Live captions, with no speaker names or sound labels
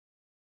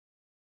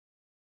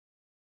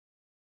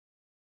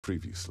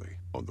Previously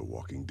on The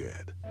Walking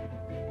Dead.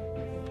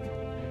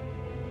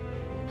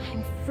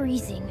 I'm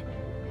freezing.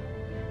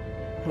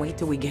 Wait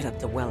till we get up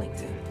to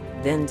Wellington,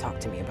 then talk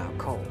to me about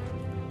coal.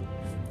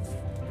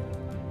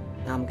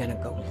 I'm gonna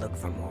go look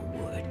for more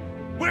wood.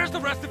 Where's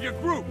the rest of your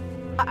group?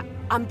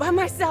 I'm by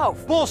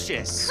myself.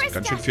 Bullshit.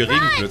 Ganz schön viel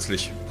Regen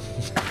plötzlich.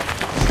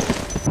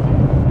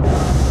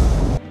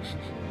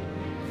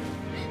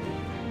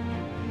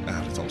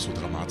 Ja, das ist auch so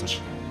dramatisch.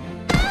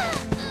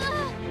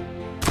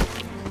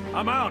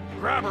 I'm out.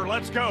 Grab her.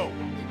 Let's go.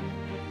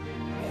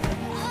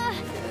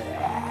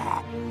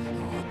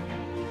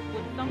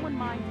 Would someone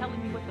mind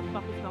telling me what the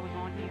fuck is going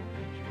on here?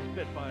 She was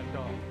bit by a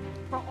dog.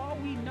 For all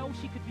we know,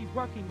 she could be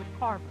working with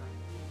Carver.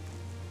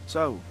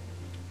 So,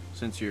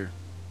 since you're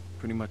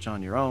pretty much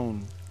on your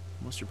own,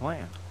 what's your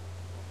plan?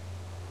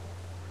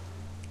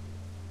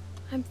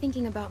 I'm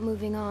thinking about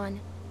moving on.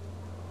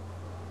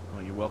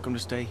 Well, you're welcome to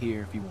stay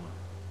here if you want.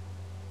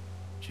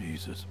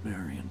 Jesus,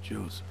 Mary, and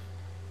Joseph.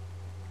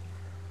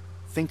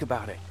 Think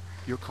about it.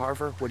 You're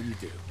Carver, what do you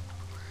do?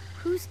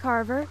 Who's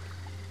Carver?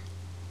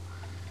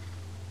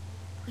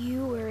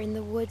 You were in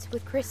the woods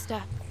with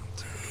Krista.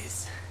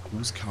 Jeez.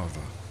 Who's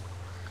Carver?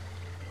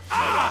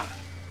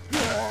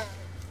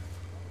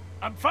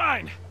 I'm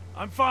fine.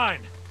 I'm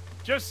fine.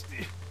 Just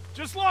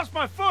lost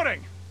my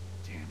footing.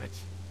 Damn it.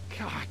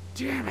 God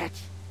damn it.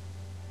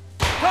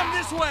 Come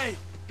this way.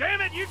 Damn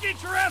it, you get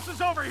your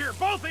asses over here,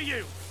 both of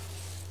you.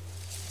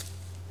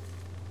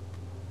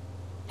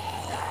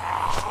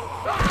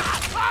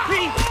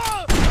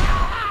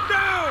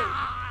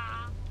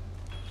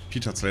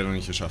 Pete hat's leider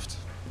nicht geschafft.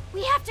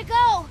 We have to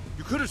go!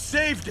 You could have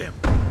saved him.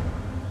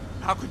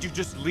 How could you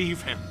just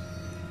leave him?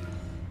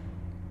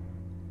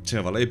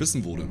 Tja, weil er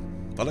gebissen wurde.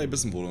 Weil er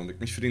gebissen wurde und ich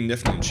mich für den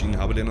Neffen entschieden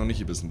habe, der noch nicht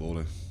gebissen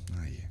wurde.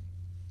 Na je.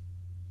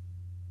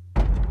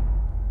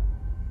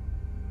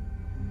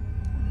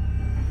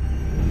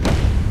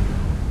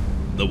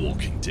 The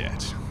Walking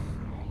Dead.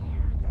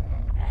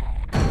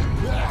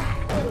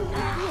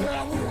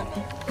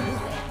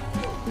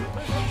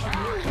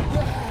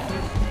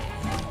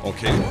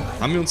 Okay,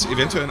 haben wir uns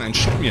eventuell in einen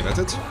Schuppen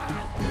gerettet?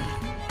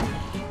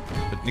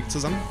 Mit Nick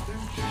zusammen?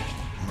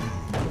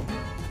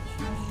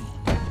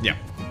 Ja.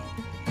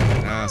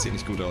 Ah, sieht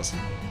nicht gut aus.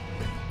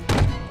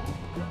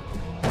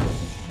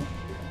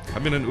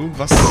 Haben wir denn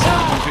irgendwas,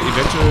 womit wir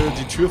eventuell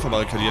die Tür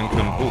verbarrikadieren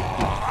können? Oh,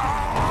 oh.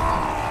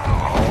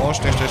 Oh,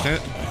 schnell, schnell, schnell.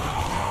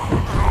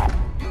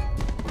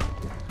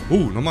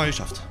 Nochmal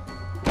geschafft.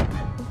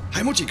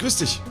 Hi Mutti, grüß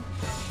dich.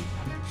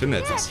 Ich finde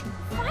etwas.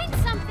 Find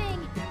something!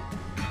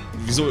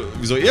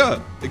 Wieso er?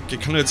 Ich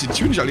kann jetzt die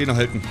Tür nicht alleine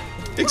halten.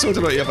 Ich sollte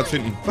doch eher was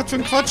finden. Was für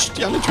ein Quatsch.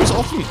 Die andere Tür ist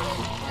offen.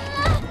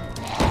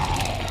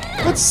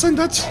 Was ist denn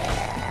das?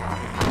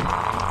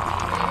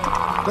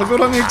 Das wird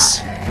doch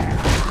nix.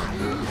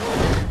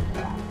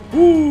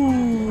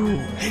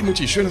 Hey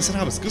Mutti, schön, dass du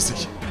da bist. Grüß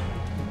dich.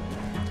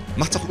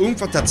 Mach doch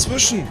irgendwas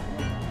dazwischen.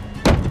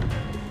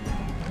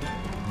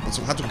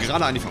 Also hat du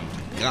gerade angefangen.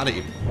 Gerade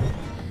eben.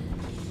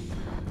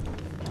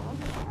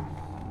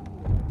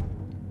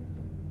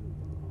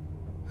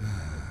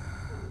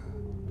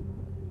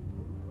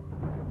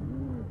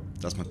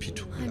 Lass mal Pete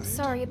tun. I'm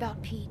sorry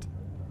about Pete.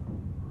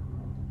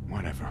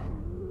 Whatever.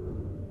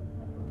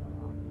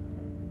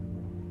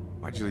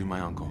 Why'd you leave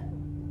my uncle?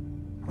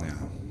 Ja.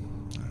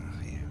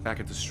 Ach je. Back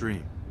at the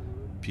stream.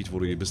 Pete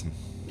wurde gebissen.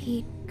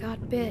 Pete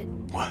got bit.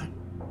 What?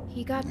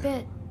 He got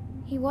bit.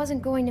 He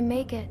wasn't going to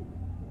make it.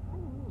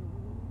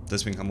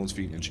 Deswegen haben wir uns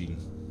für ihn entschieden.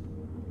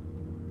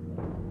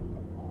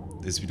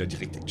 Das ist wieder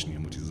direkt Action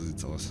hier, Mutti, so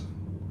sieht's aus.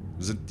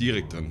 Wir sind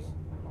direkt drin.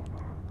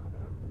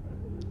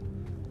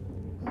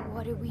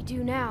 What do we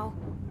do now?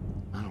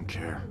 I don't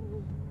care.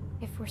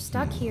 If we're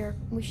stuck here,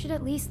 we should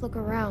at least look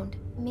around.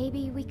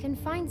 Maybe we can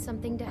find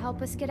something to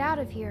help us get out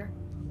of here.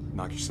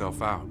 Knock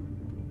yourself out.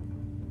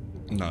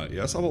 Na,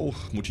 er ist aber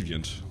auch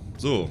motivierend.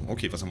 So,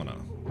 okay, was haben wir da?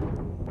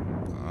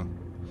 Ah.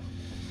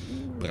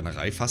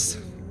 Brennerei fast.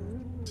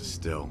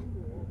 Still.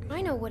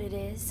 I know what it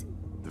is.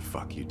 The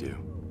fuck you do.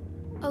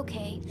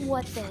 Okay,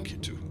 what then? Fuck you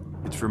too.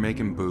 It's for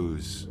making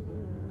booze.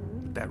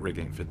 But that rig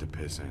ain't fit to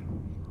piss in.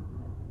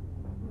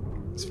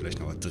 Ist vielleicht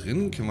noch was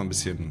drin? Können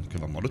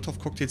wir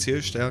Molotow-Cocktails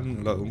herstellen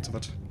oder irgend so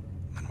was?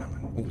 Mann, Mann,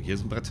 Mann. Oh, hier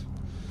ist ein Brett.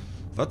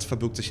 Was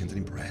verbirgt sich hinter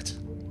dem Brett?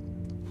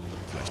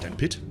 Vielleicht ein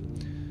Pit?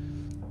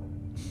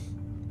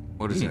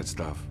 What is that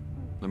stuff?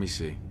 Let me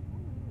see.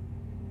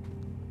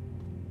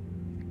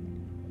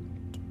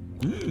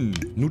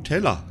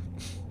 Nutella.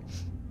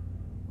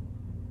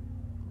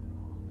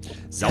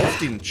 Sauf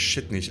den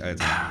Shit nicht,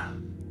 Alter.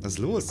 Was ist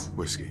los?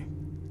 Whiskey.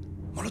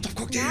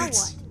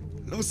 Molotow-Cocktails.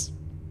 Los.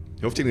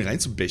 Hör auf, den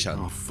reinzubechern.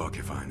 Oh, fuck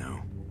if I know.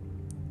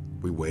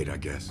 We wait, I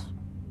guess.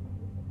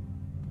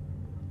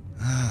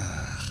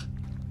 Ach.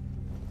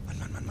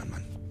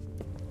 Mann.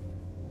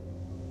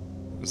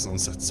 Wir müssen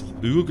uns jetzt doch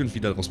irgendwie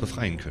daraus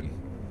befreien können.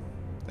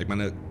 Ich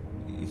meine,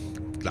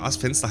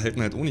 Glasfenster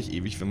halten halt auch nicht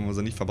ewig, wenn wir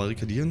sie nicht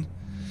verbarrikadieren.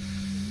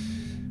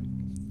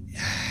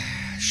 Ja,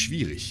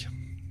 schwierig.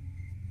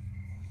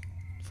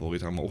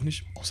 Vorräte haben wir auch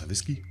nicht, außer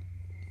Whisky.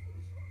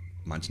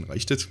 Manchen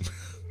reicht es.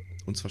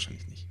 Uns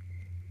wahrscheinlich nicht.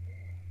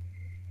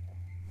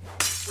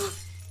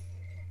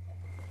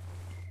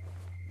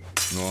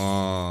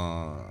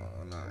 Oh,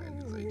 nein,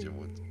 dieser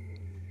Idiot.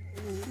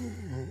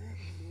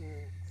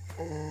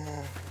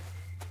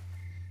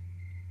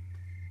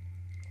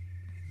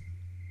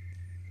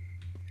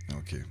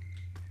 Okay.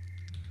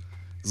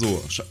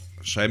 So,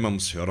 scheinbar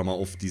hör doch mal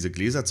auf, diese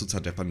Gläser zu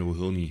zerdeppern, du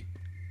Hirni.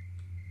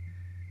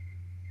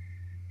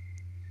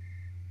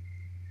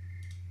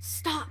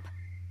 Stop.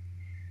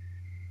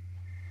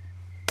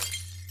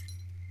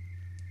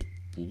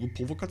 Pure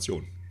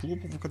Provokation. Pure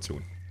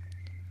Provokation.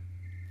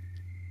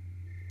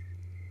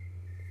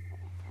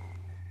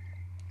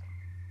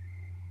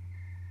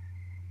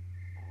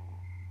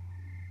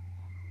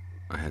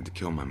 I had to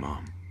kill my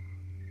mom.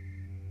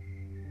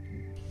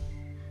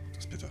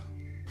 Das ist bitter.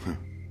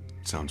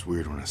 Sounds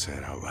weird when I say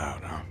it out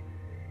loud, huh?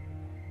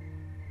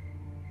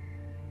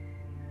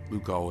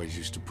 Luke always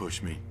used to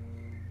push me.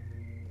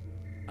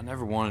 I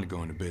never wanted to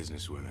go into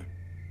business with him.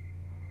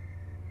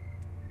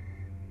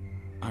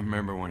 I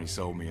remember when he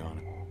sold me on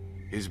it.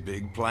 His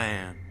big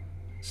plan.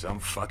 Some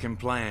fucking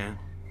plan.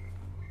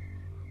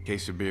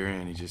 Case of beer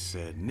in, he just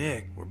said,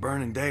 "Nick, we're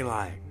burning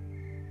daylight."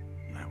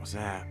 And that was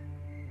that.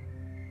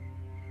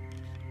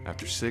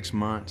 After 6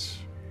 months,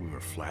 we were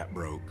flat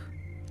broke.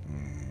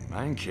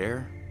 I didn't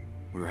care.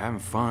 We were having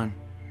fun.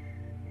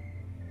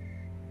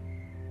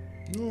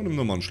 Ja, nimm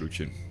doch mal ein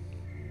Schlückchen.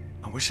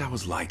 I wish I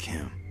was like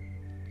him.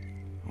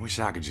 I wish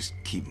I could just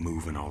keep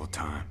moving all the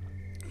time.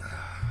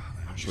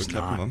 I'm Soll just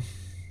klappen, wa? not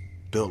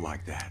built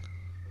like that.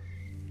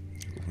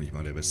 Auch nicht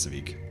mal der beste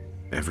Weg.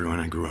 Everyone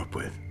I grew up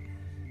with,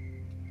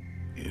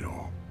 it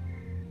all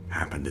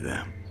happened to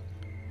them.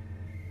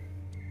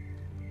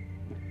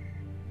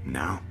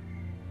 Now,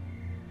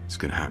 it's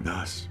gonna happen to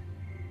us.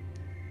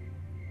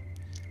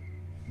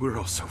 We're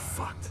all so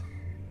fucked.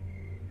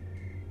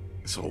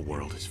 This whole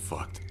world is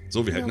fucked.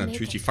 So, wir halten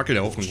natürlich die Fackel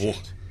der Hoffnung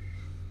hoch.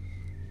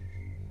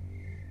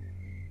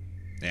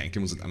 Ja,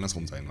 eigentlich muss es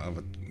andersrum sein, wa?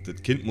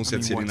 Das Kind muss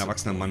jetzt hier den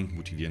erwachsenen Mann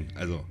motivieren.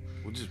 Also.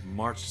 We'll just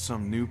march to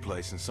some new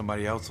place and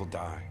somebody else will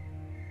die.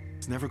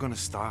 It's never gonna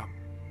stop.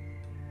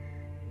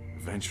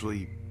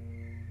 Eventually,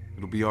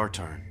 it'll be our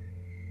turn.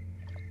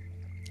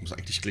 Muss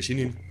eigentlich gleich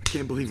hingehen. I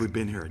can't believe we've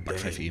been here a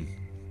Backpfeife day. ihm.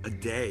 A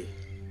day.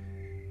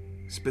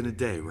 It's been a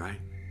day, right?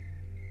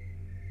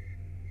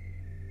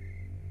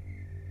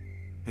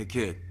 Hey,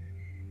 kid.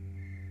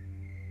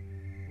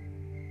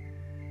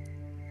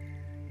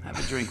 Have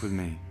a drink with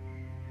me.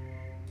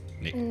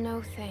 Nee.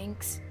 No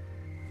thanks.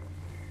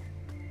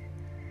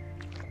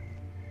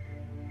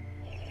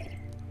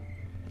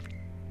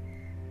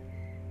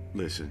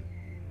 Listen,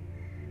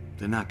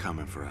 they're not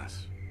coming for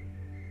us.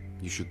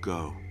 You should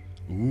go.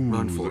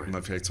 Run for Sollten it.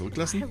 wir vielleicht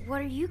zurücklassen?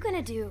 What are you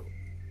gonna do?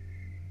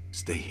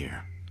 Stay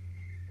here.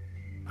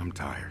 I'm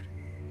tired.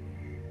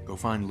 Go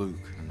find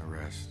Luke and the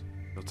rest.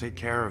 They'll take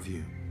care of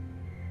you.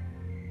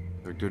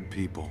 They're good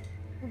people.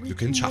 We können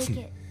can schaffen.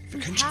 make it. Wir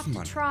We können have schaffen, to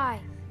Mann. try.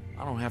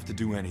 I don't have to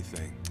do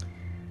anything.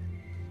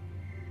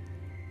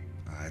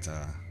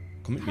 Alter,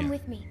 komm mit Come mir.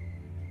 with me.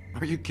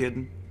 Are you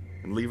kidding?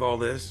 And leave all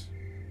this?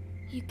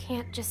 You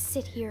can't just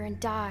sit here and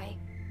die.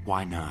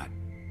 Why not?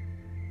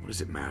 What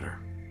does it matter?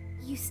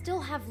 You still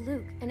have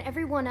Luke and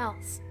everyone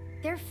else.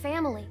 They're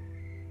family.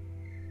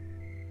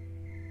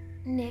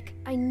 Nick,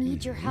 I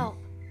need your help.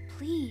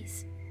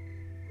 Please.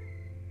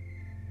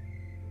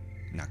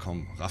 Na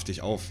komm, raff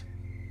dich auf.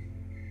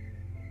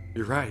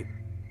 You're right.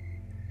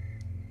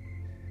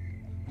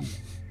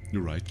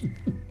 You're right.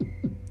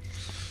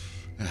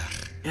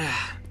 Ach, Yeah.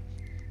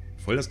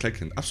 voll das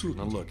Kleinkind. Absolut.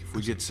 Now look, if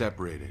we get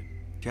separated,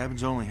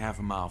 cabin's only half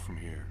a mile from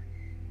here.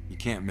 You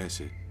can't miss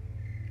it.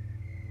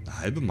 Eine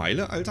halbe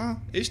Meile,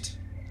 Alter? Echt?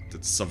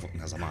 Das ist doch...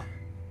 Na, sag mal.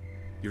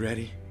 You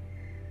ready?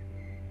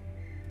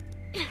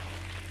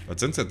 Was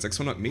sind's jetzt?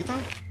 600 Meter?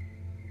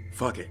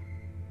 Fuck it.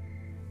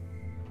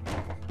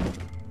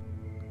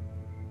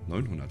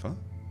 900, wa?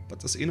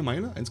 Was ist eine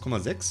Meile?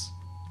 1,6?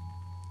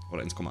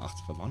 Oder 1,8?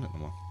 Was war das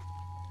nochmal?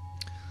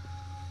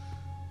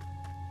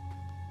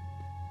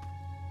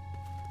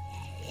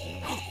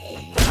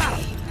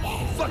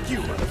 Fuck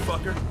you,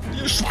 motherfucker.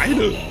 Ihr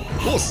Schweine!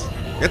 Los!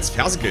 Jetzt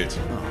Fersegeld.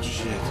 Oh,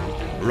 shit.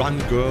 Run,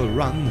 girl,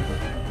 run.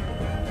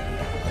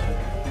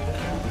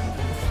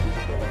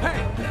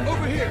 Hey,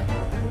 over here.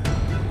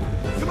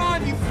 Come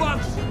on, you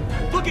fucks.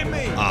 Look at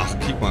me. Ach,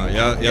 guck mal.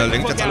 Er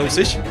lenkt jetzt alle auf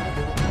sich.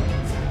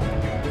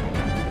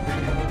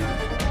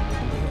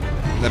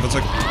 Er wird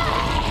sagen...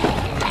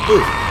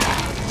 Oh.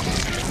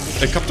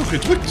 Ich hab doch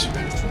gedrückt.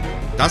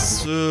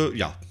 Das,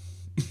 ja.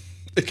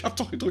 Ich hab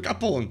doch gedrückt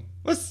abbauen.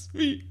 Was?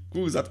 Wie?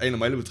 Google sagt, eine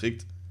Meile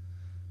beträgt.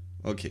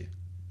 Okay.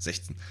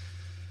 16.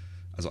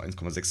 Also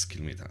 1,6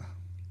 Kilometer.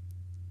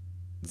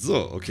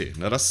 So, okay.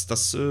 Na, das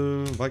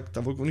war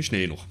da wohl nicht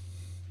schnell genug.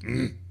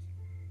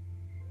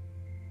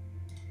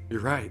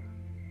 You're right.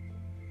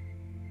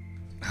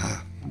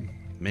 Ah,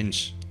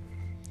 Mensch.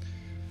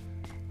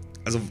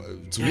 Also,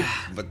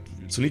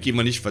 zu Nick gehen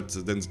wir nicht,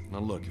 was denn. Now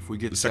look, if we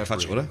get Ist ja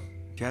Quatsch, separated,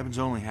 oder? cabin's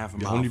only half a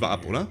Wir mile hauen lieber from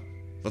ab, here. oder?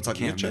 Was sagt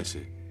ihr, Can't Chat? miss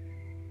it.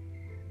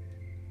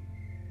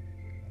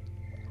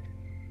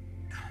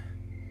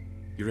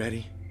 You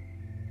ready?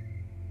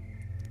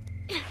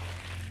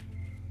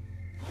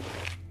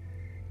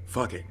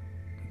 Fuck it.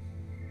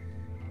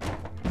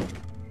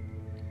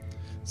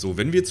 So,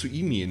 wenn wir zu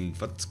ihm gehen,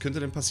 was könnte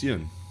denn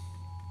passieren?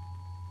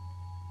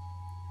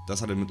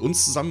 Dass er denn mit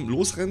uns zusammen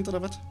losrennt,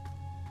 oder was?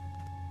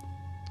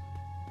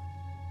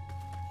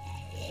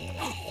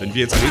 Wenn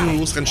wir jetzt alleine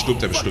losrennen,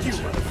 stirbt er bestimmt.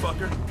 Fuck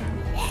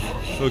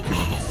you,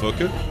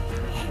 motherfucker.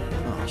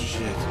 Oh,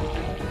 shit.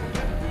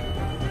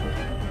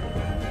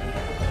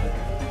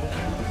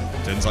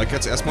 Dann sag ich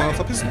jetzt erstmal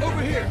verpissen.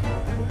 Over here!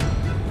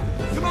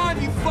 Come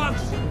on, you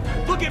fucks!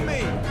 Look at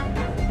me!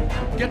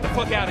 Get the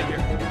fuck out of here!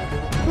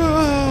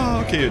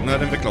 Ah, okay, na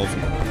dann weglaufen.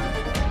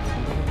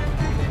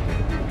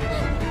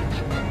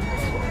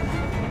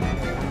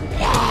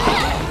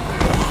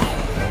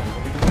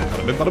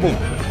 Bada bum.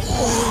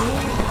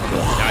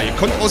 Ja, ihr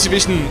kommt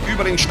ausgewichen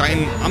über den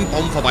Stein am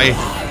Baum vorbei.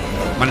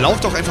 Man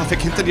lauft doch einfach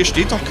weg, hinter dir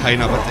steht doch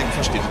keiner, aber ich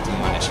verstehe das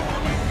immer nicht.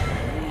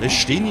 Da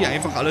stehen die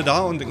einfach alle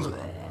da und denken so.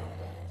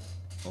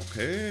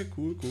 Okay,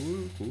 cool.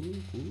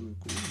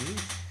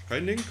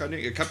 Kein Ding.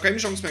 Ich hab keine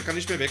Chance mehr, kann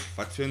nicht mehr weg.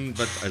 Was für ein.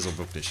 Also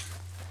wirklich.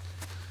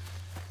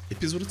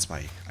 Episode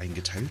 2. Ein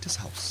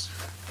geteiltes Haus.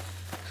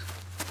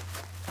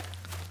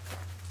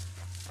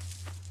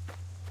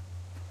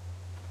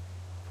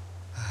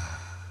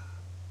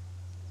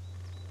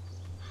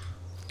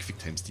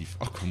 Quicktime Steve.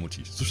 Ach komm,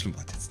 Mutti. So schlimm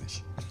war das jetzt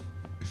nicht.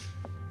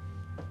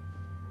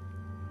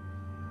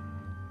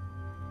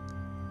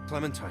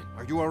 Clementine,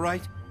 are you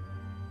alright?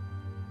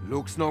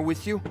 Luke's not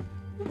with you?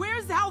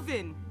 Where's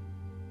Alvin?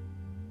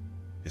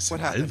 Ist What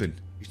denn happened? Alvin?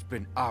 It's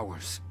been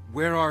hours.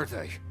 Where are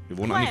they? Wir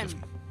wurden Clem.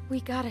 angegriffen. We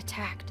got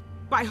attacked.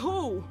 By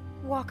who?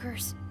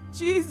 Walkers.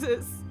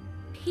 Jesus.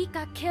 Pete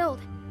got killed.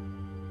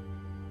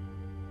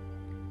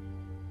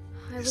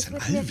 I Ist was denn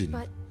with Nick, Alvin?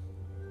 but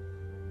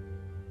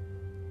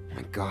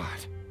My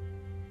God.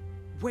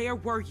 Where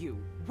were you?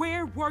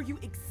 Where were you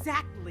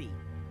exactly?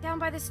 down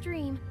by the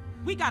stream.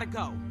 We gotta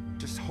go.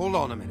 Just hold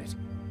on a minute.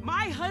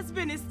 My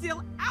husband is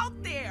still out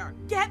there.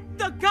 Get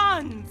the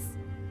guns.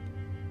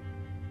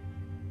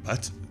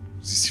 Was?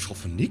 Sie ist die Frau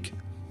von Nick?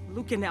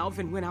 Luke and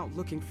Alvin went out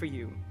looking for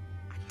you.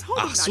 I told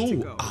them Ach not to so.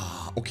 go.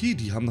 Ah, okay,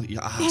 die haben noch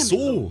ihr. Ach Damn it,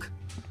 so. Luke.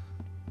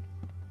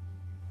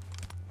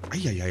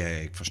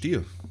 Eieiei, ich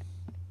verstehe.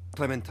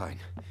 Clementine,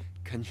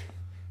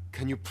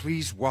 can you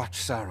please watch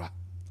Sarah?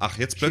 Ach,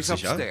 jetzt She's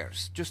plötzlich, ja?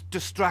 upstairs. Just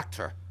distract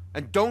her.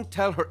 And don't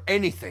tell her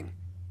anything.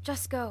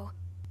 Just go.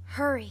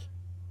 Hurry.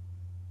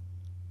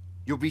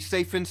 You'll be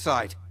safe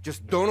inside.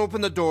 Just don't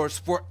open the doors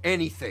for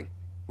anything.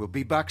 We'll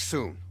be back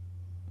soon.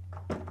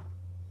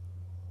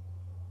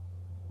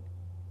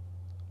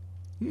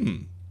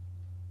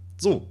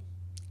 So.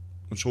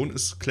 Und schon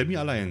ist Clemmy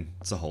allein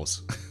zu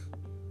Hause.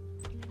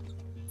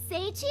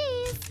 Say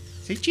cheese!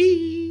 Say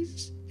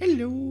cheese.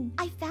 Hello.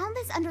 I found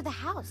this under the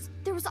house.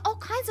 There was all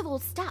kinds of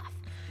old stuff.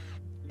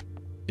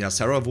 Ja,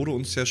 Sarah wurde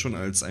uns ja schon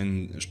als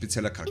ein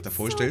spezieller Charakter It's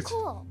vorgestellt, so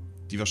cool.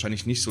 die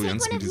wahrscheinlich nicht so Take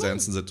ganz one mit of dieser me.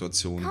 ganzen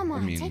Situation Come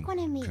on, umgehen take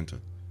one of me.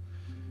 könnte.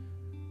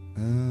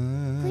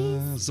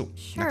 Please? So,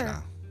 Sure. na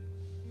klar.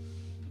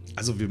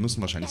 Also wir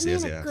müssen wahrscheinlich Get me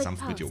sehr, in a sehr good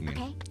sanft mit ihr pose,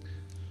 umgehen.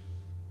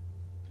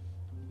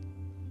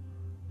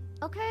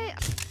 okay?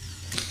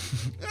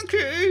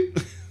 Okay.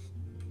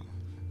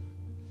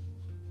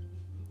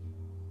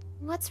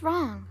 What's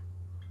wrong?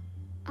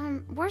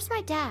 Where's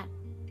my dad?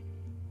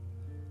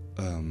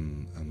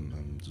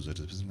 Du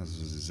solltest wissen, was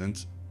sie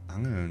sind.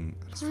 Angeln.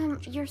 Alles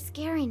gut. You're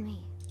scaring me.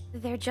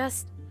 They're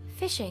just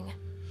fishing.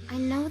 I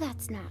know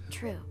that's not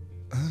true.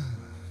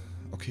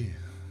 Okay.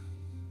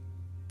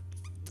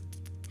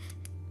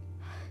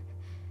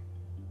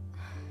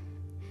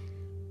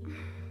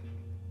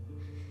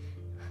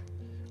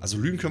 Also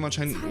lügen können wir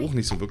anscheinend auch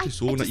nicht so wirklich.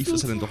 So naiv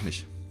ist er denn doch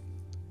nicht.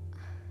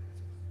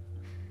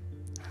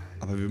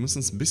 Aber wir müssen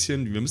es ein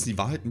bisschen, wir müssen die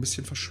Wahrheit ein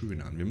bisschen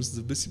verschönern. Wir müssen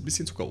ein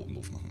bisschen Zucker oben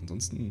drauf machen.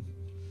 Ansonsten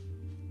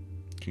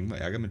kriegen wir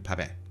Ärger mit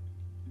Papa.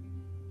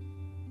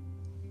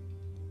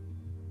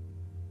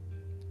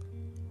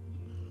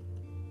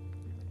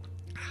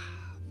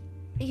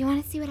 You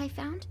want to see what I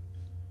found?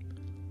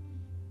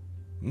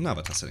 Na,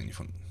 was hast du denn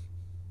gefunden?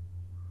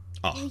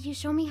 Ach, Will you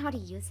show me how to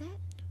use it?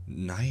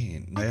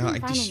 nein. I Naja,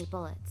 couldn't find any eigentlich...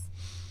 bullets.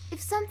 If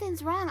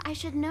something's wrong, I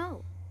should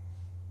know.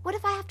 What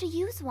if I have to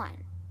use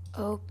one?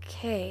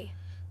 Okay,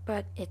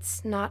 but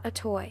it's not a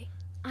toy.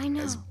 I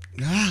know.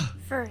 Ah,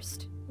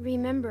 First,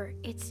 remember,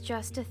 it's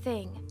just a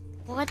thing.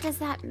 What does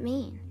that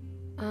mean?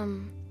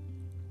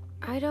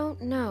 I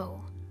don't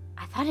know.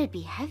 I thought it'd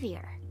be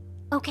heavier.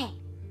 Okay.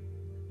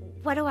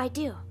 What do I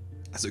do?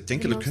 also ich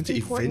denke, das könnte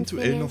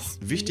eventuell noch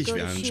wichtig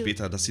werden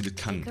später, dass sie das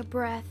Take a kann.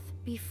 breath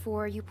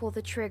before you pull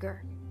the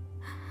trigger.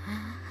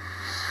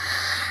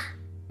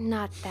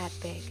 Not that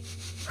big.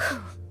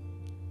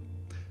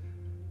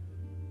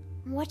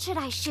 What should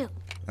I shoot?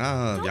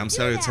 Ah, wir Don't haben es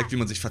do ja that. gezeigt, wie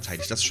man sich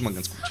verteidigt. Das ist schon mal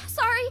ganz gut.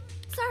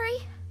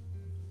 Sorry.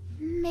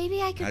 Maybe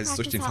I could Er ist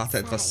durch den practice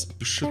Vater etwas outside.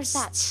 There's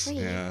that beschützt.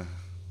 tree. Ja.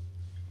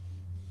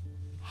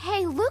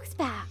 Hey, Luke's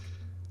back.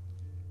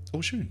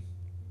 Oh, schön.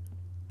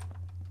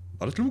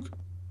 War das Luke?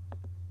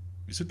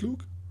 Ist das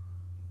Luke?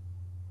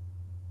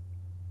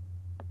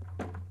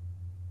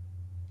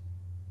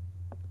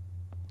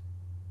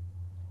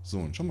 So,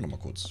 und schauen wir noch mal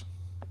kurz.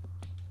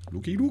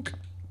 Luke?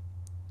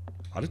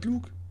 War das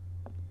Luke?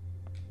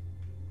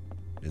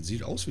 Der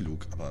sieht aus wie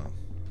Luke, aber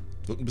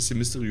wird ein bisschen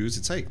mysteriös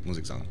gezeigt, muss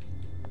ich sagen.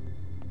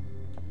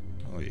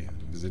 Oh je,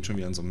 wir sind schon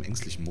wieder in so einem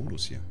ängstlichen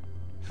Modus hier.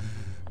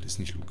 Das ist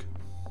nicht Luke.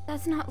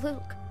 That's not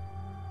Luke.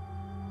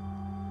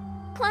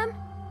 Clem,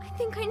 I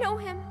think I know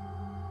him.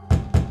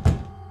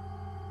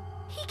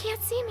 He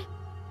can't see me.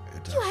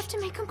 You have to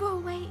make him go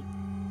away.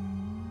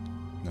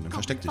 Na, dann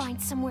versteck dich.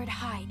 Find somewhere to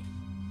hide.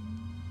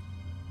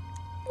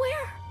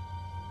 Where?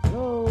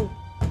 Hello?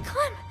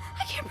 Clem,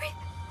 I can't breathe.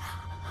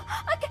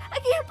 I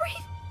can't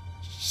breathe.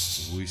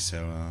 Ruhig,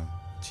 Sarah.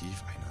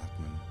 Tief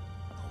einatmen.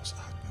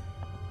 Ausatmen.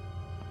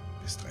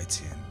 Bis 3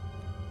 zählen.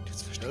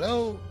 Jetzt versteck dich.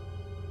 Hello?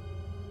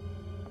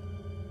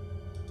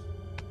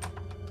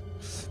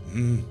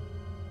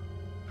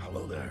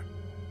 Hello there.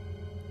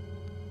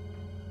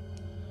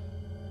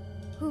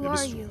 Who Wer are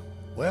bist du? you?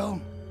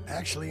 Well,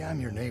 actually, I'm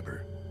your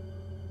neighbor.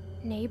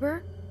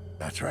 Neighbor?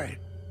 That's right.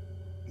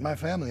 My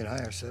family and I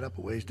are set up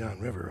a ways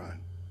downriver.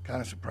 I'm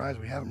kind of surprised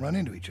we haven't run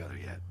into each other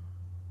yet.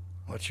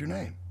 What's your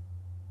name?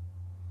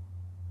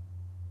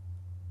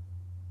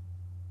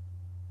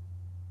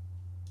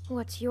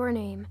 What's your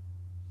name?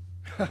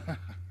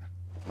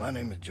 My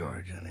name is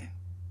George, honey.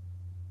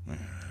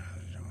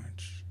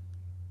 George.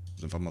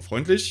 Sind wir mal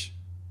freundlich?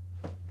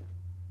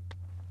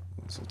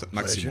 So, das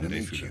Maximum, der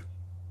ich fühle.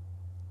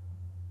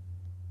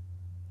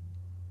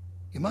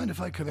 You mind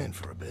if I come in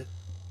for a bit?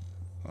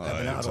 I've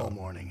been out all Alter.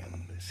 morning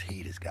and this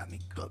heat has got me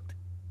cooked.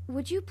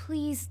 Would you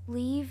please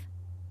leave?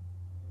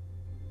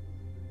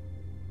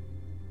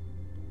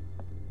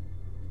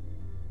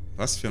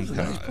 Was für ein It's a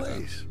Penner, nice Alter.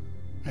 place.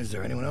 Is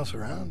there anyone else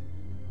around?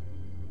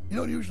 You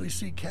don't usually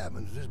see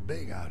cabins this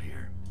big out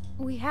here.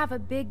 We have a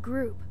big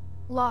group.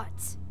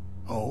 Lots.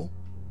 Oh?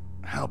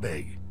 How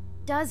big?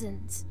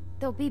 Dozens.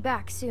 They'll be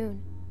back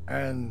soon.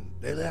 And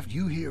they left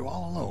you here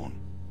all alone.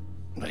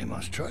 They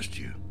must trust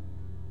you.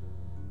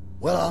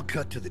 Well, I'll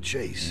cut to the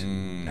chase.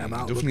 I'm Wir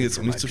out dürfen looking jetzt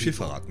for auch my nicht zu viel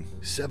people. verraten.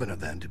 7 of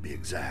them, to be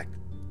exact.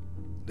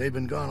 They've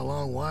been gone a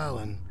long while,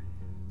 and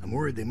I'm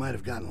worried they might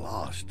have gotten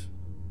lost.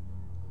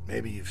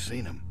 Maybe you've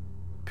seen them.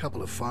 A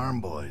couple of farm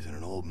boys and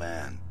an old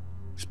man.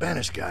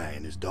 Spanish guy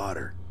and his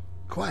daughter.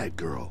 Quiet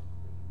girl.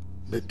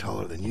 Bit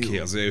taller than you. Okay,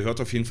 also er hört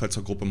auf jeden Fall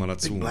zur Gruppe mal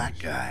dazu. Big black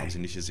Ich guy. habe sie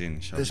nicht gesehen.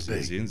 Ich habe This sie big.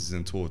 gesehen, sie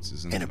sind tot. Sie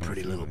sind And a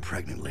pretty little irgendwie-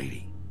 pregnant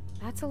lady.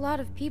 That's a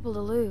lot of people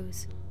to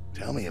lose.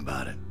 Tell me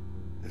about it.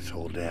 This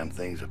whole damn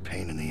thing's a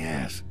pain in the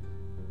ass.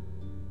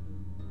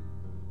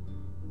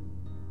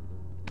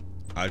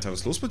 Alter, was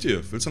ist los mit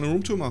dir? Willst du eine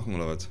Roomtour machen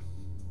oder was?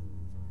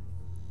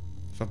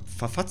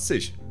 Verfatzt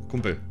dich,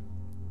 Kumpel.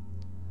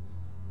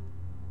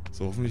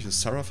 So, hoffentlich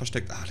ist Sarah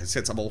versteckt. Ah, das ist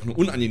jetzt aber auch eine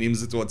unangenehme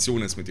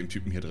Situation jetzt mit dem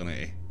Typen hier drin,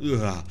 ey.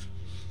 Ja.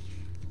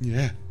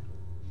 Yeah.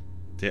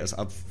 Der ist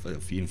ab.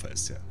 Auf jeden Fall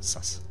ist der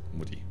sass,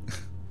 Mutti.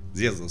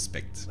 Sehr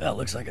suspekt. Well,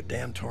 looks like a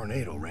damn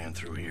tornado ran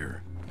through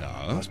here.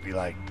 Ja. Must be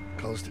like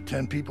close to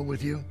 10 people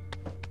with you?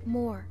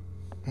 More.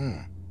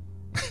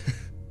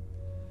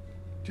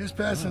 Just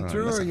passing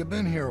through, or you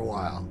been here a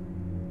while?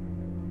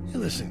 Hey,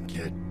 listen,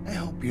 kid. I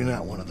hope you're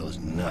not one of those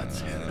nuts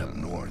headed up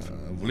north.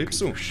 Wo lebst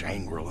du? For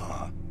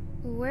Shangri-La.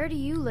 Where do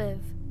you live?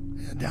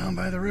 Yeah, down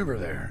by the river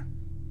there.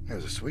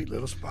 There's a sweet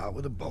little spot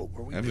with a boat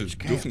where we Ja, wir pitch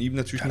camp. dürfen ihm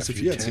natürlich Got nicht a so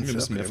few viel erzählen. Wir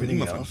tents müssen up mehr and von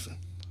ihm everything erfahren.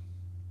 else.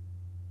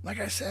 Like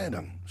I said,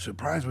 I'm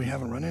surprised we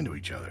haven't run into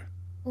each other.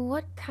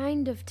 What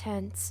kind of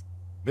tents?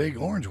 Big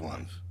orange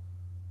ones.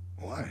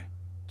 Why?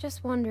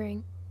 Just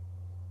wondering.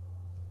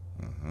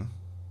 Aha.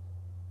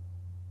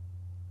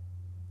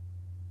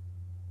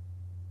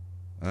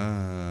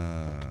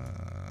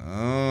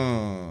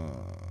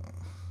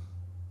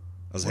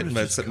 Also hätten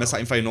wir jetzt das Messer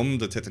einfach genommen,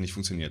 das hätte nicht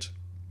funktioniert.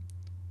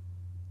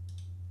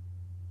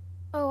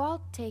 Oh,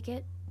 I'll take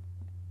it.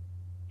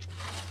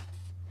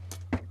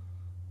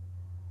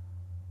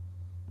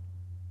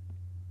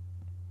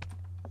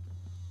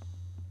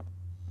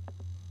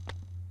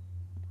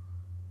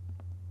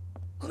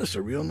 Well, it's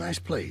a real nice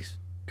place.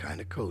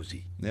 Kinda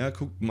cozy. Ja,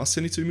 guck, machst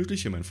ja nicht so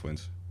gemütlich hier, mein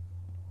Freund.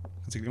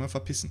 Kannst dich gleich mal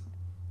verpissen.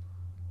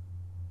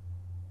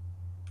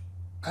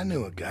 I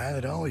knew a guy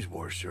that always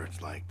wore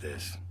shirts like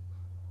this.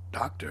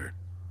 Doctor,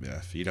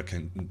 Ja, jeder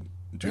kennt einen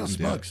real Typen,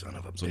 der smug son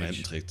of a so eine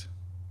Hemden bitch, trägt.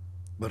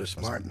 but a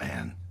smart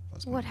man.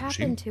 Was What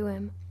happened to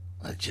him?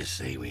 Let's just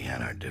say we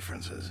had our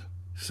differences.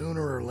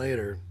 Sooner or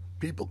later,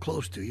 people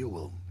close to you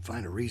will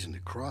find a reason to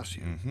cross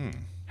you.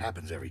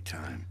 Happens every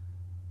time.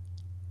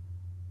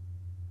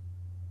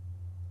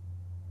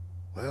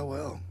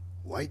 Well,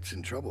 White's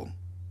in trouble.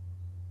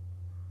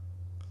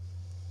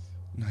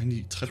 Nein,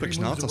 die Treppe 3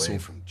 knarrt moves doch away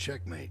so. from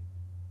checkmate.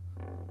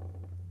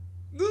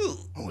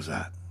 What was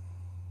that?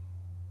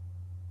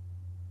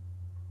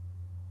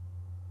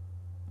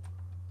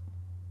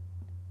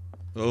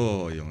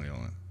 Oh, Junge,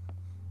 Junge.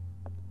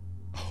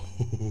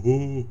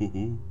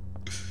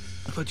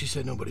 I thought you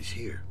said nobody's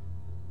here.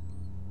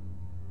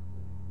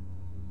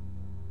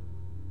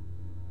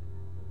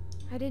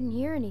 I didn't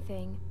hear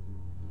anything.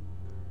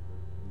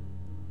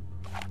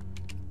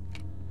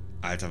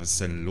 Alter, was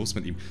ist denn los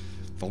mit ihm?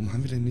 Warum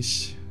haben wir denn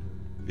nicht...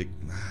 Wir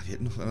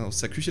hätten noch aus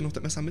der Küche noch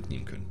das Messer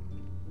mitnehmen können.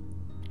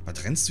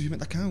 Was rennst du hier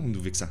mit einer Knarre rum,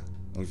 du Wichser?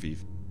 Irgendwie.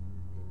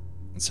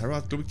 Und Sarah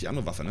hat, glaube ich, die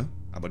andere Waffe, ne?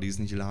 Aber die ist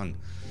nicht geladen.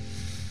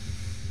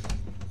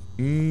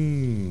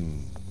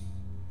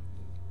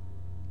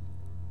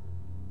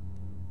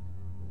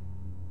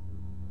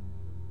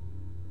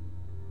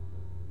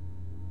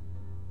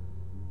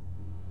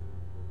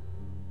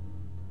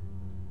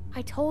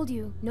 I told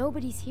you,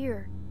 nobody's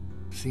here.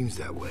 Seems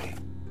that way.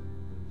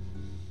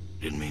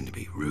 Didn't mean to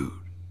be rude.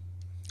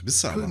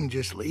 Bist du aber. Couldn't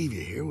just leave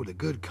you here with a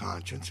good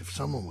conscience if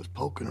someone was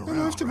poking Er around,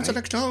 läuft hier mit seiner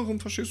right? Knarre rum,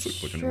 verstehst du?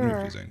 Ich wollte ja nur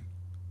unhöflich sein.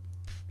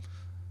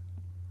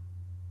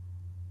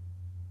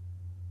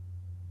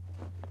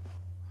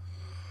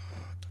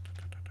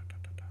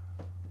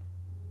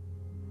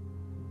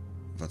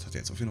 Was hat er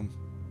jetzt aufgenommen?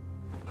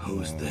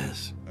 Who's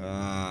this?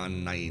 Ah,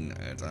 nein,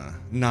 Alter.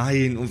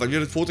 Nein, und weil wir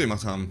das Foto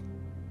gemacht haben.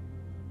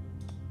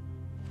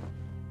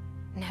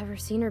 Never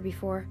seen her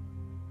before.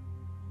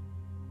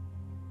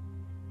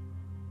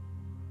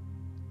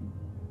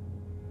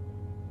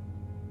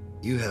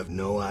 You have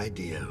no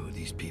idea who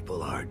these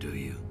people are, do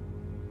you?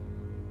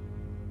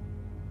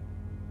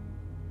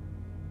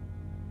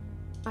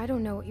 I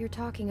don't know what you're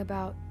talking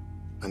about.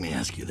 Let me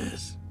ask you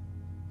this.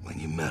 When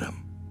you met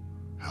them,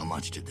 how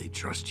much did they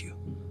trust you?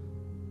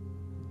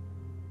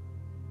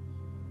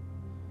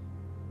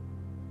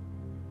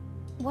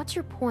 What's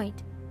your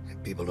point?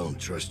 If people don't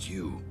trust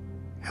you,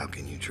 how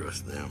can you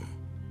trust them?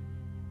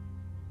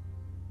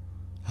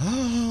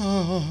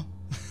 Ah.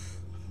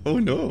 Oh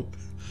no.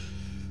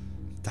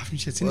 Darf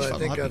mich jetzt hier Well, nicht I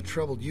think I've verraten.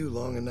 troubled you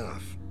long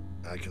enough.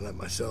 I can let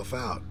myself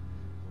out.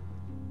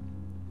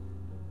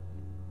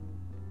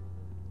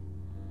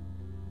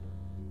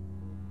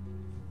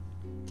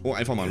 Oh,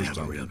 einfach mal You nicht have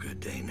a sagen. real good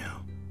day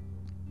now.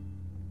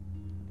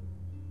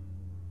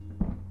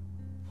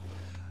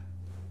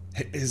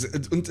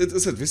 Und es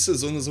ist halt, weißt du,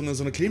 so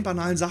eine kleinen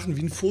banalen Sachen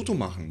wie ein Foto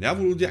machen, ja,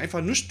 wo du dir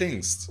einfach nichts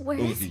denkst. Where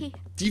is Irgendwie. he?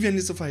 Die werden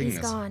dir so He's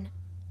Verhängnis. gone.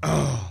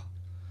 Ah.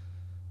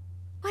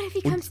 What if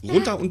he comes Und back?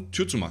 runter und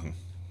Tür zu machen.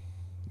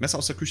 Messer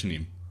aus der Küche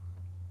nehmen.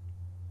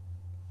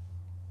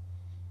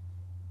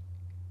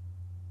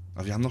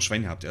 Aber wir haben noch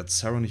Schwein gehabt, er hat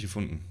Sarah nicht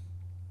gefunden.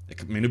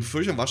 Meine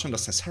Befürchtung war schon,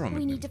 dass der Sarah We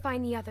need mitnimmt. to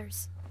find the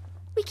others.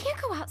 We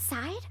can't go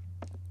outside.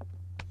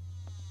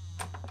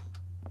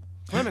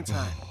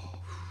 Clementine.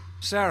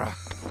 Sarah.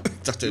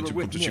 Ich dachte, der You Typ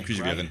were kommt with durch die Nick,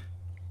 Küche right? während.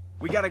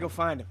 We gotta go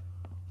find him.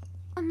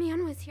 A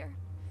man was here.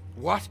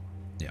 What?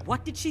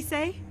 What did she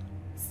say?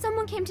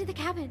 Someone came to the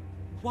cabin.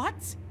 What?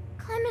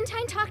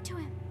 Clementine talked to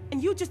him.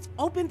 And you just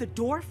opened the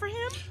door for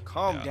him?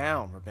 Calm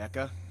down,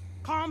 Rebecca.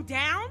 Calm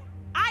down?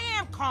 I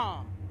am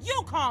calm.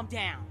 You calm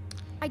down.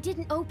 I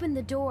didn't open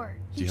the door.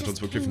 He Die hat uns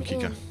just wirklich auf came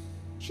den Kicker.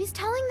 in. She's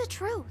telling the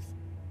truth.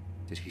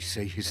 Did he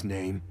say his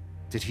name?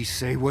 Did he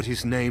say what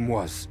his name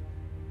was?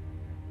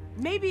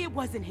 Maybe it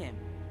wasn't him.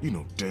 You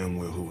know damn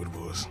well who it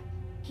was.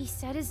 He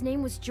said his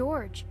name was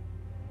George.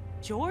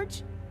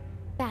 George?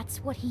 That's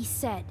what he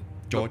said.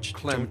 George,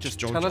 Clem, George, just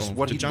George tell us of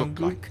what the he looked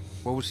jungle. like.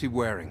 What was he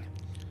wearing?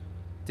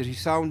 Did he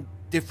sound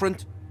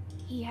different?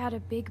 He had a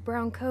big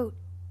brown coat.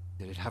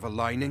 Did it have a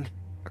lining?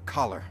 A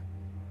collar?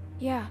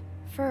 Yeah,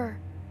 fur.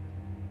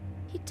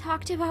 He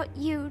talked about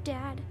you,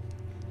 Dad.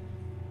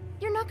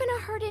 You're not gonna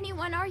hurt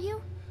anyone, are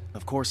you?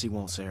 Of course he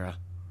won't, Sarah.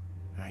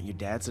 Your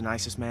dad's the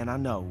nicest man I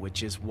know,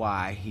 which is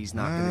why he's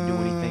not gonna do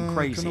anything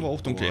crazy. Können aber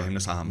auch dunkle or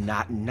Geheimnisse haben.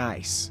 not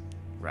nice,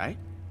 right?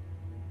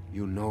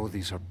 You know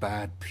these are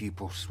bad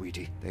people,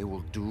 sweetie. They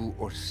will do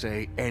or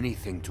say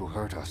anything to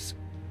hurt us.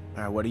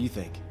 All right, what do you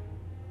think?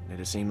 Did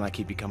it seem like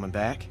he'd be coming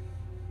back?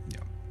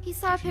 He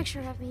saw a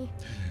picture of me.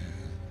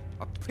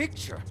 A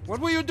picture?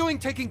 What were you doing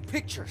taking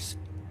pictures?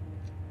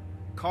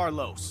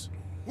 Carlos,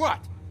 What?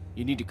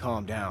 you need to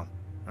calm down.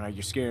 All right,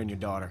 you're scaring your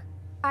daughter.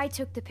 I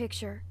took the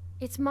picture.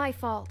 It's my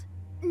fault.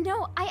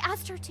 No, I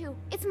asked her to.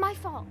 It's my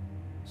fault.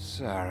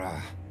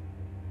 Sarah.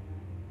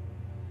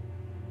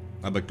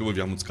 Aber ich glaube,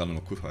 wir haben uns gerade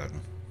noch cool verhalten.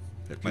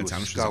 Wir hätten mal ins was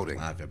Hamster gesagt,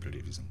 scouting. wäre blöd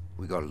gewesen.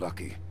 We got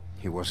lucky.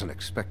 He wasn't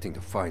expecting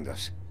to find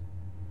us.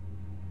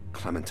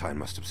 Clementine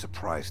must have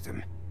surprised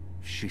him.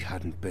 She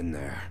hadn't been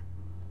there.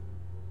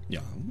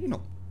 Ja,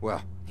 genau.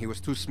 Well, he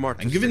was too smart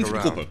to Ein Gewinn stick für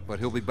die around, Gruppe. but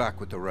he'll be back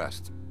with the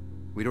rest.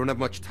 We don't have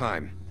much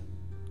time.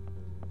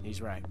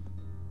 He's right.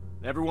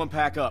 Everyone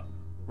pack up.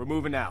 We're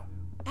moving out.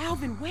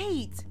 Alvin,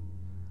 wait.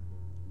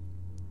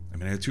 Ich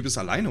meine, der Typ ist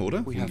alleine, oder?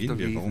 We Wohin have to gehen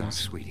wir? leave Warum? now,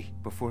 sweetie,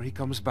 before he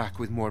comes back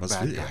with more Was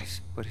bad will er?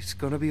 guys. But it's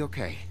gonna be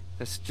okay.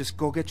 Let's just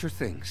go get your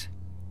things.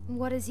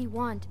 What does he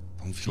want?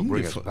 Warum fliegen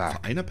bring wir us vor back.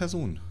 einer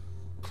Person?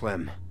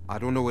 Clem, I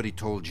don't know what he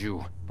told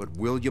you, but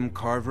William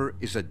Carver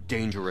is a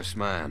dangerous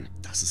man.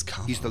 Das ist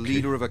Karma, He's the okay.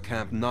 leader of a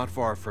camp not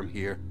far from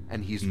here,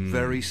 and he's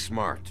very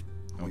smart.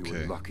 We Okay.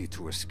 were lucky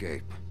to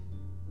escape.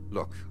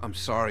 Look, I'm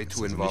sorry to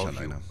also nicht involve you,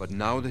 alleine. but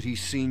now that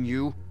he's seen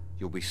you,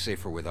 you'll be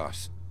safer with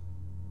us.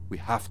 We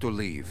have to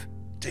leave.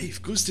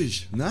 Dave, grüß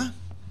dich. Na?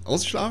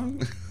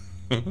 Ausschlafen?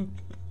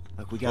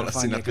 Look, we gotta lass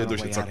find ihn Nick nachher on our way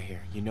durchgezogen. out of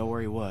here. You know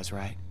where he was,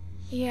 right?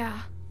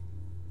 Yeah.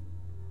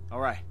 All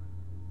right.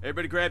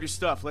 Everybody grab your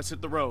stuff. Let's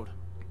hit the road.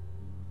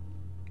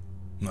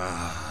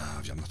 Ah,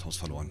 wir haben das Haus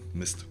verloren.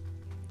 Mist.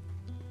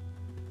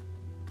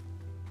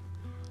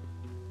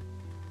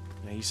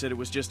 Now, you said it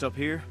was just up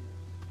here?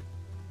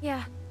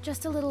 Yeah,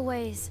 just a little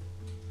ways.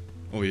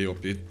 Oh je, ob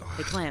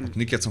Clem.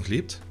 Nick jetzt noch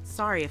lebt?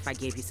 Sorry if I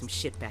gave you some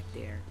shit back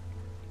there.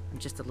 I'm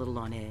just a little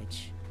on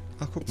edge.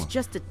 Ach, guck mal. It's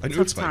just a Ein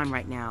tough Ölzweig. time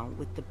right now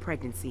with the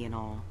pregnancy and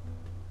all.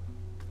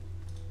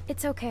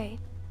 It's okay.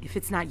 If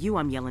it's not you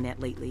I'm yelling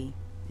at lately,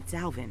 it's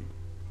Alvin.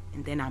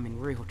 And then I'm in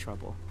real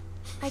trouble.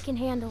 I can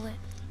handle it.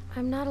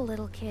 I'm not a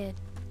little kid.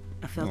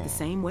 I felt the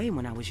same way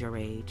when I was your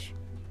age.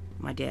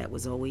 My dad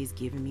was always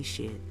giving me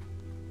shit.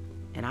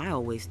 And I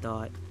always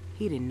thought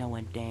he didn't know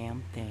a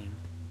damn thing.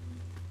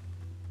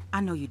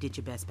 I know you did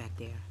your best back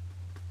there.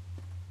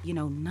 You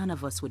know, none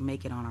of us would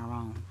make it on our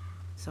own.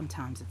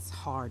 Sometimes it's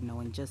hard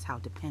knowing just how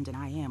dependent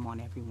I am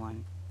on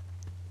everyone.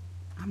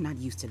 I'm not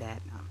used to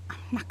that. I'm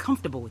not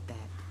comfortable with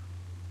that.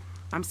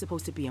 I'm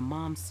supposed to be a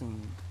mom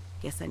soon.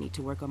 Guess I need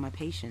to work on my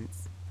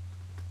patience.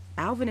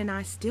 Alvin and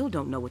I still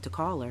don't know what to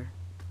call her.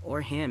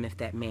 Or him if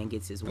that man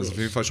gets his wish. Also auf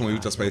jeden Fall schon mal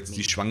gut, dass wir jetzt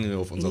die Schwangere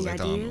auf unserer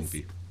Seite haben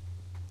irgendwie.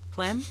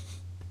 Clem?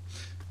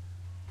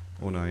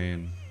 Oh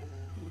nein.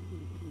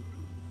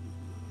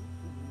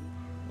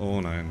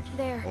 Oh nein.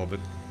 There. Oh,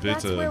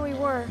 That's where we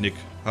were. Nick,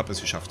 hab es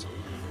geschafft.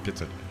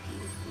 Bitte.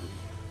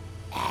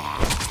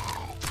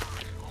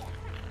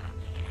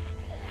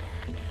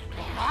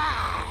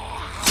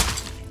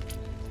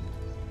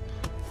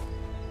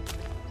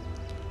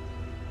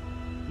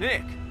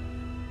 Nick!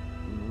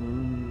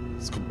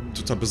 Das kommt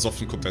total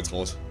besoffen, kommt er jetzt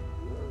raus.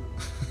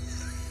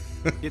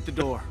 Get the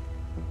door.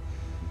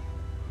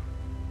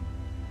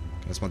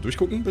 Erstmal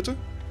durchgucken, bitte.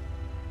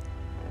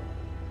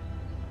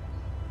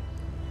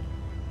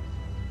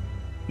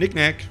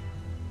 Nick-Nack.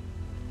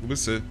 Wo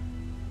bist du?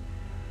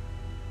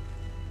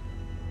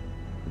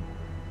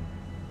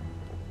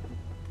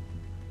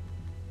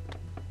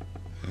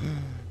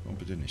 Oh,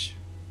 bitte nicht.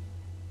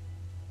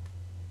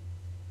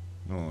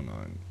 Oh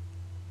nein.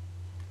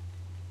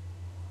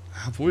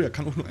 Obwohl, er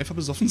kann auch nur einfach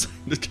besoffen sein.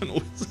 Das kann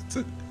auch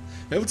sein.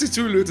 Er wird sich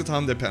zugelötet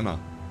haben, der Penner.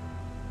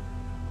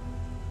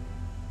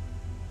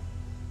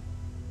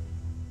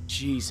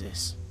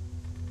 Jesus.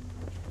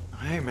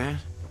 Hey, man.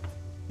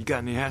 You got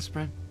any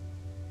aspirin?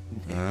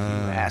 You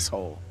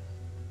asshole.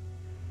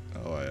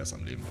 Oh, er ist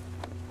am Leben.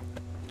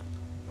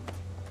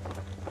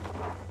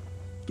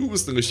 Du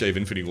bist ein richtiger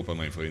Gewinn für die Gruppe,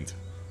 mein Freund.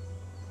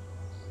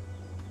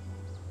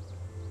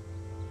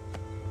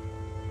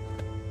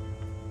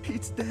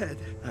 Pete's dead.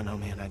 I know,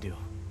 man, I do.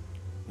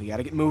 We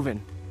gotta get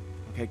moving.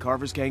 Okay,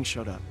 Carver's gang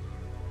showed up.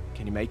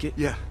 Can you make it?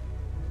 Yeah.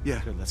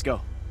 Yeah. Good, let's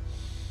go.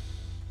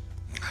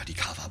 Die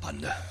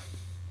Carver-Bande.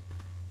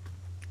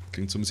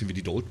 Klingt so ein bisschen wie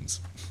die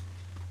Daltons.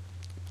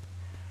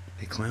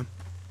 Hey, Clem.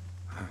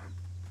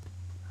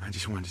 I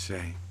just wanted to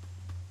say,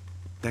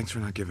 thanks for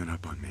not giving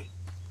up on me.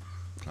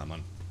 Klar,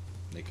 Mann.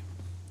 Nick.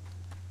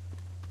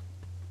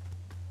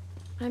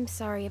 I'm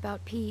sorry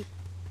about Pete.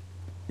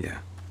 Yeah.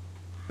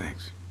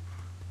 Thanks.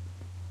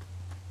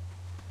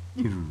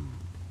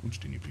 Und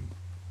stehen geblieben.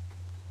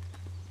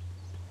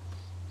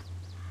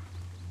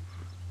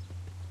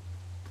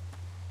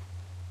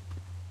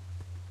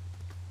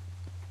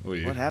 Oh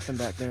je. What happened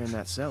back there in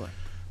that cellar?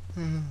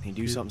 He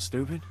do something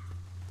stupid?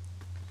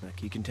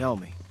 Look, you can tell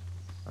me.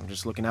 I'm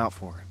just looking out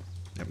for him.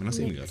 Ich hab mir das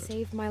Leben Nick gerettet.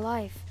 saved my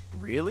life.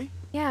 Really?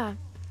 Yeah,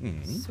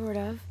 Mhm. sort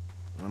of.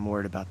 I'm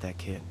worried about that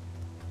kid.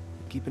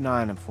 Keep an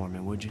eye on him for me,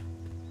 would you?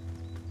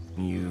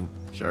 You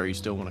sure you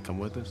still want to come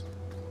with us?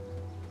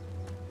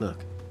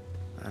 Look,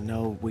 I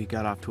know we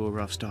got off to a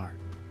rough start,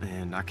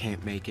 and I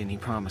can't make any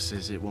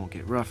promises it won't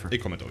get rougher.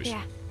 Ich komme mit euch.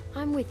 Yeah,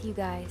 I'm with you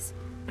guys.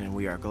 And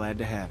we are glad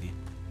to have you.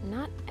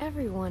 Not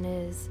everyone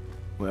is.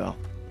 Well,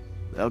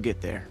 they'll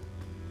get there.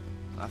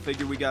 I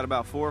figure we got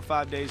about 4 or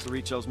 5 days to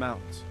reach those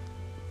mountains.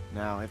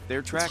 Now, if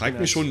they're Das tracking fragt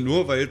mich us, schon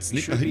nur, weil jetzt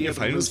Nick should nach be hinten able to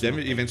gefallen ist, lose werden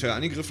wir them. eventuell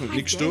angegriffen und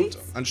Nick stirbt,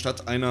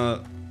 anstatt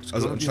einer,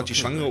 also anstatt die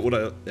Schwangere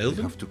oder We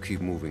Alvin. have to keep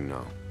moving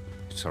now.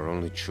 It's our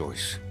only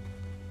choice.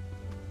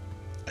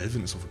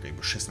 Alvin ist so wirklich ein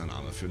beschissener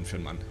Name für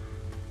einen Mann.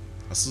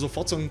 Hast du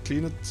sofort so ein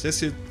kleines,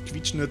 Sessil,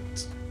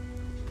 quietschendes...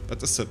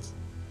 Was ist das?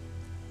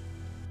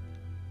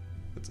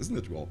 Was ist denn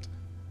das überhaupt?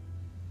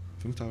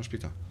 5 Tage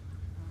später.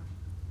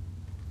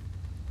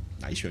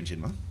 Ein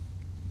Eichhörnchen, wa?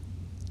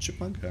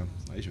 Chipmunk? Ja,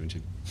 ein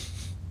Eichhörnchen.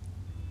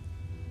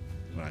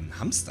 Oder ein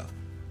Hamster.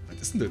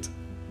 Was ist denn das?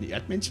 Ein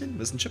Erdmännchen?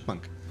 Was ist ein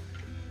Chipmunk?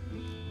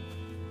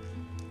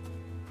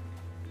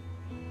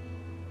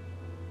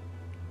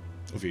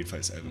 Auf jeden Fall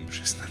ist Alvin ein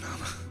beschissener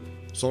Name.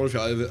 Sorry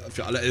für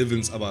alle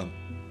Alvins, aber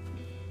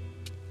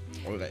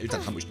eure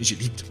Eltern haben euch nicht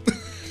geliebt.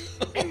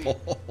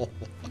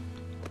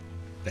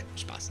 Ne,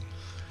 Spaß.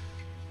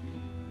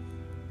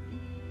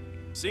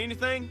 see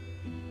anything?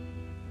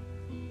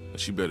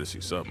 She better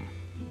see something.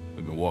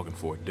 We've been walking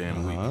for a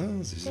damn week. Ah,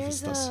 was ist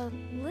There's das? a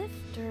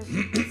lift or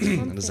Eine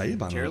something.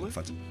 Seilbahn oder Chairlift?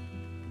 irgendwas.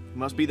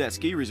 Must be that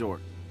ski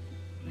resort.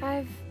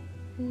 I've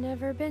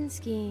never been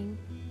skiing.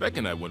 Beck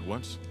and I went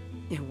once.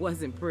 It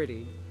wasn't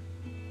pretty.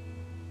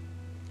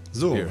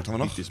 So, Here, was haben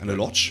wir eat this noch? Eine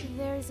bread. Lodge?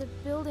 There's a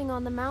building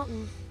on the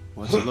mountain.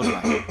 What's it look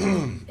like?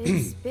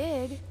 It's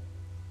big.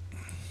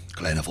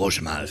 Kleiner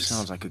Froschmaus.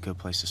 Sounds like a good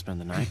place to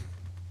spend the night.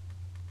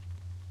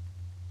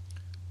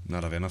 Na,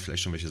 da werden doch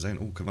vielleicht schon welche sein.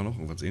 Oh, können wir noch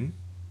irgendwas sehen?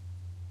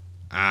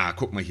 Ah,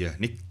 guck mal hier.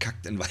 Nick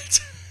kackt in den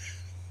Wald.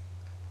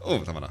 Oh,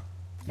 was haben wir da?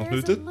 Noch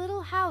There's a Nöte?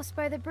 little house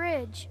by the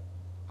bridge.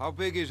 How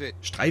big is it?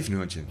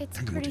 Streifenhörnchen. It's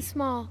Danke, pretty Mutti.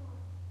 small.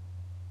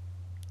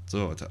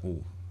 So, warte.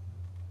 Oh.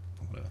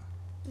 Warte.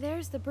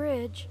 There's the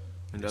bridge.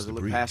 And There's does it the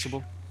look bridge.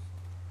 passable?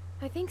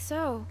 I think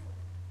so.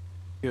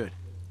 Good.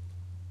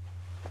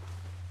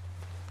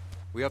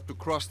 We have to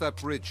cross that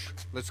bridge.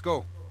 Let's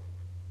go.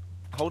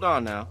 Hold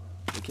on now.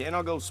 We can't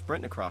all go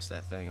sprinting across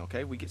that thing,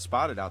 okay? We get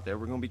spotted out there,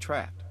 we're gonna be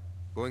trapped.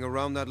 Going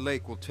around that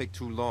lake will take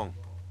too long.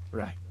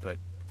 Right, but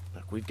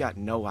look, we've got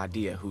no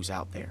idea who's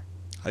out there.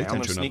 Halt I'm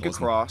dein gonna schöner sneak draußen.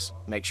 across,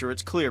 make sure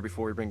it's clear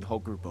before we bring the whole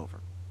group over.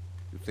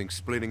 You think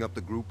splitting up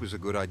the group is a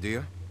good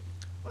idea?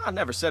 Well, I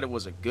never said it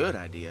was a good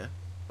idea,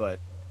 but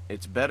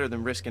it's better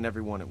than risking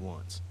everyone at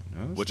once.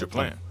 Ja, ist What's your doch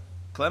klar. plan?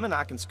 Clem and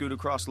I can scoot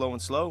across low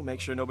and slow,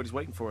 make sure nobody's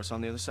waiting for us on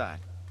the other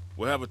side.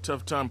 We'll have a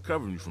tough time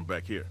covering you from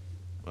back here.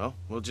 Well,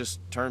 we'll just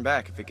turn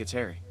back if it gets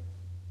hairy.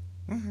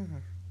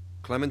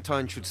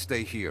 Clementine should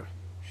stay here.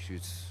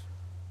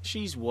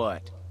 She's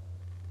what?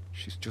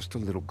 She's just a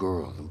little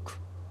girl, Luke.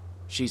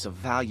 She's a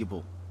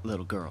valuable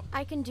little girl.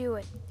 I can do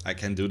it. I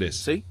can do this.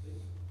 See?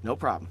 No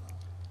problem.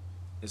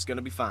 It's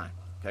gonna be fine.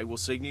 Okay, we'll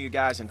signal you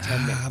guys in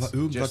 10 minutes. aber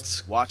irgendwas-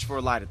 Just watch for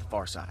a light at the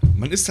far side.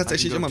 Man ist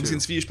tatsächlich I can immer go ein bisschen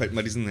too. zwiespalten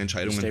bei diesen You stay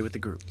Entscheidungen. with the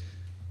group.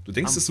 Du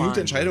denkst, I'm es ist eine gute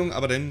fine. Entscheidung,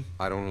 aber dann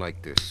I don't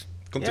like this.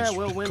 kommt Yeah, das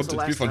well, when's kommt the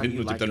das Spiel last von time hinten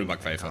you und gibt liked dann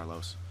anything, Übergreifer.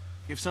 Carlos?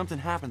 If something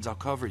happens, I'll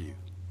cover you.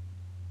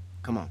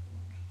 Come on.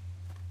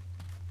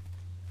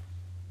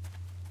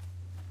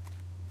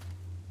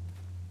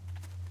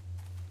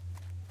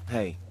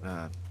 Hey,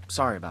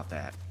 sorry about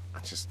that. I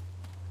just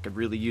could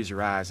really use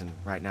your eyes, and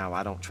right now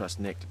I don't trust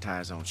Nick to tie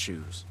his own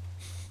shoes.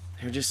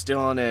 They're just still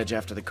on edge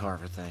after the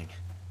Carver thing.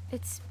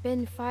 It's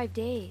been 5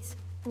 days.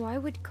 Why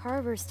would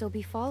Carver still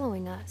be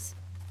following us?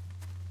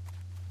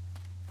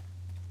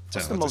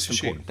 What's Tja, the was most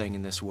ist geschehen? important thing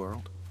in this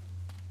world?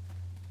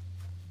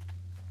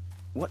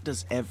 What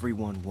does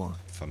everyone want?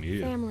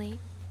 Familie. Family.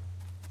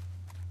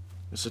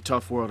 It's a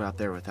tough world out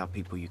there without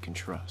people you can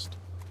trust.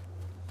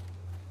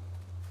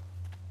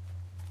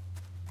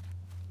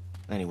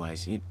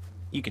 Anyways,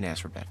 you can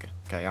ask Rebecca,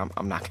 okay?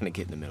 I'm not gonna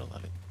get in the middle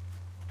of it.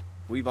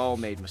 We've all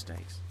made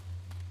mistakes.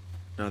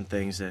 Done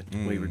things that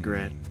we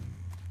regret.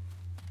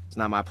 It's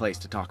not my place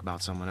to talk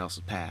about someone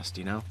else's past,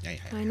 you know? Ja, ja,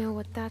 ja. I know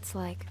what that's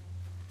like.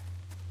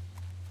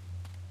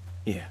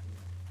 Yeah.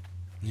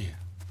 Ja.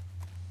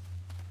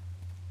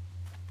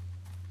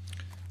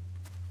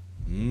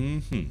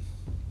 Mhm.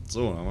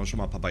 So, dann haben wir schon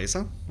mal ein paar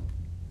Beißer.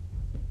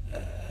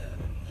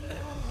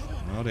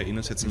 Ja, der eine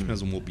ist jetzt nicht mehr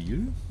so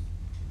mobil.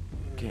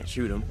 Can't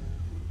shoot him.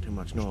 Too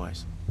much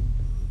noise.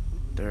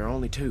 There are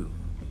only 2.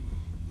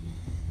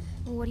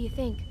 What do you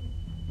think?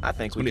 I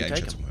think we Und die can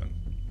take Einschätzung him. hören.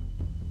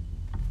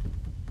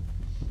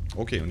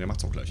 Okay, und der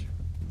macht's auch gleich.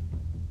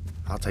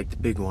 I'll take the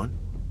big one.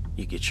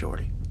 You get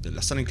Shorty. Der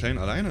lässt dann den Kleinen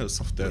alleine, das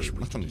ist doch, der Wish we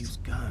macht doch could nichts. use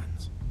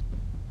guns.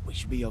 We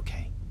should be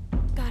okay.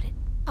 Got it.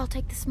 I'll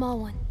take the small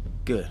one.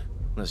 Good.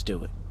 Let's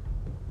do it.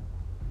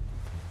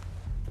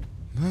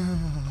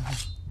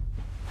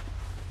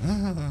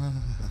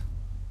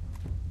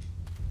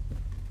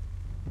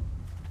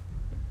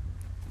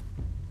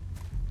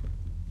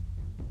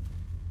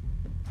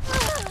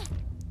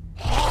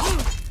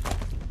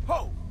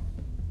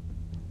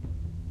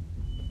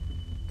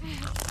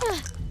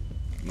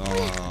 Na,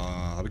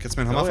 habe ich jetzt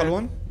meinen Hammer Go ahead.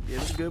 verloren?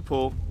 Give it a good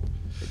pull.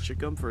 It should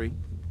come free.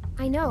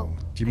 I know.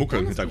 Die Mucke I've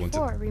im done this Hintergrund.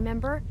 before,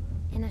 remember?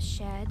 In a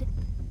shed.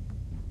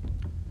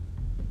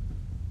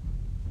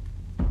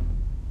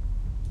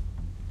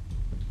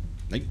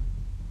 Nein.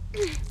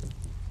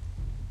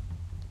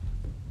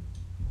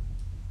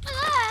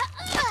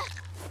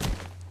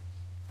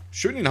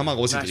 Schön den Hammer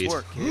Nice rausgedreht.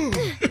 work,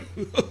 kid.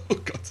 Oh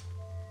Gott.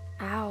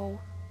 Ow.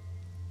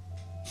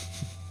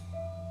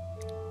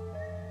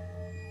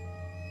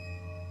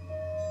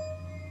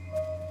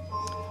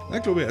 Na,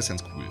 ich glaube, er ist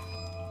ganz cool.